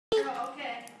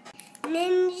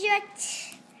Ninja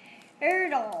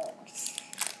Turtles.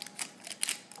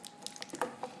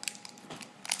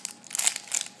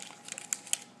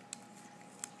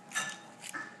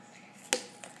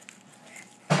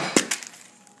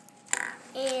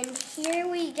 And here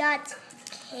we got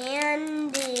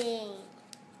candy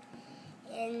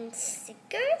and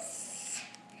stickers.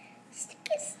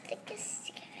 Stickers.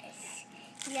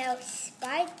 Now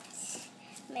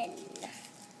Spider-Man.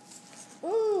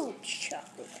 Ooh,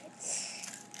 chocolates.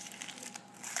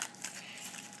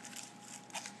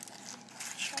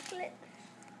 Chocolate.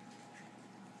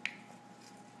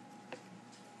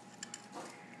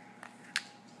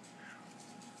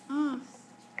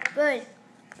 Good.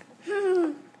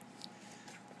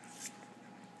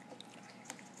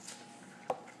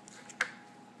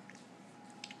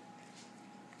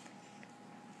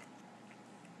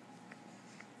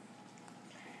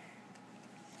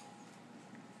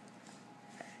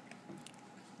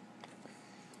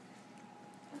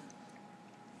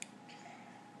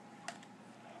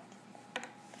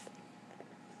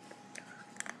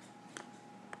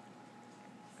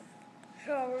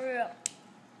 So real.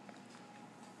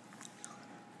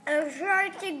 I'm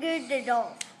trying to get it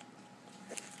off.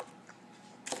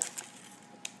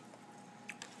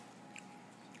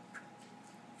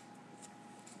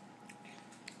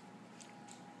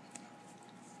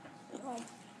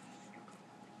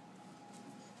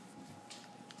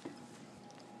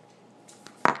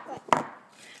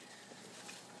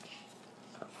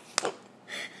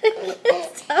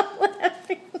 Stop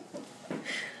laughing.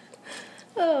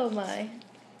 Oh my.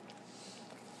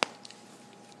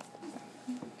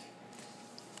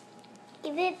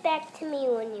 Give it back to me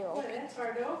when you open it. That's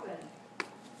hard to open.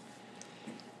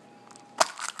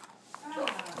 There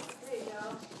you go.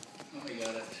 Oh, we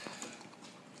got it.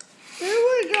 Here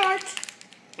we got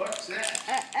What's that?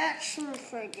 an action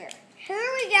figure. Here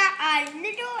we got a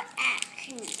little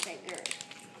action figure.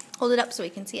 Hold it up so we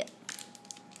can see it.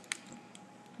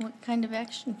 What kind of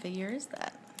action figure is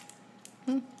that?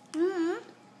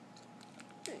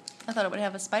 I thought it would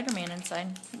have a Spider-Man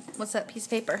inside. What's that piece of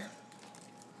paper?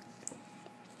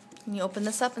 Can you open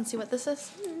this up and see what this is?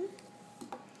 Open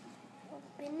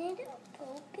it up.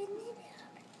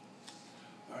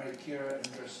 All right, Kira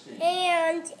and Christine.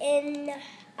 And in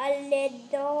a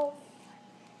little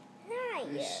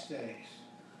This fire. stays.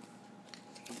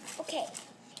 Okay,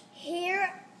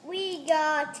 here we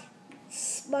got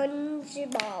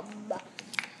SpongeBob.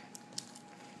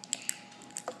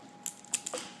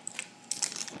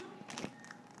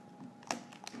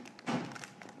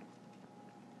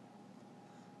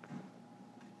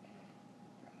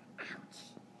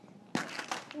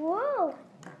 Whoa,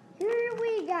 here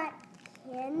we got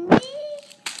candy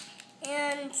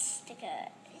and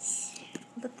stickers.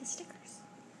 Hold up the stickers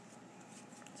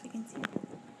so we can see it.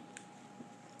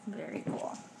 Very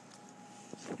cool.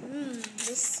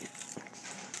 This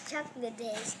chocolate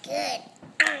is good.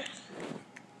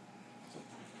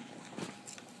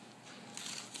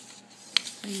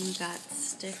 We got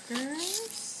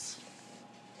stickers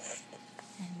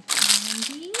and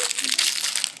candy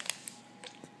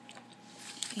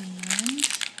and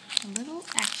a little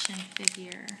action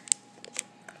figure.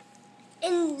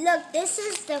 And look, this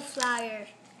is the flyer,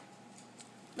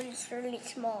 but it's really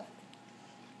small.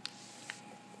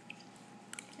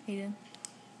 Aiden.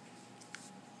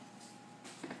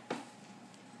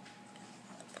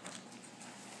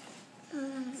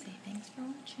 Say thanks for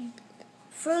watching.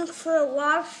 Thanks for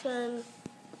watching.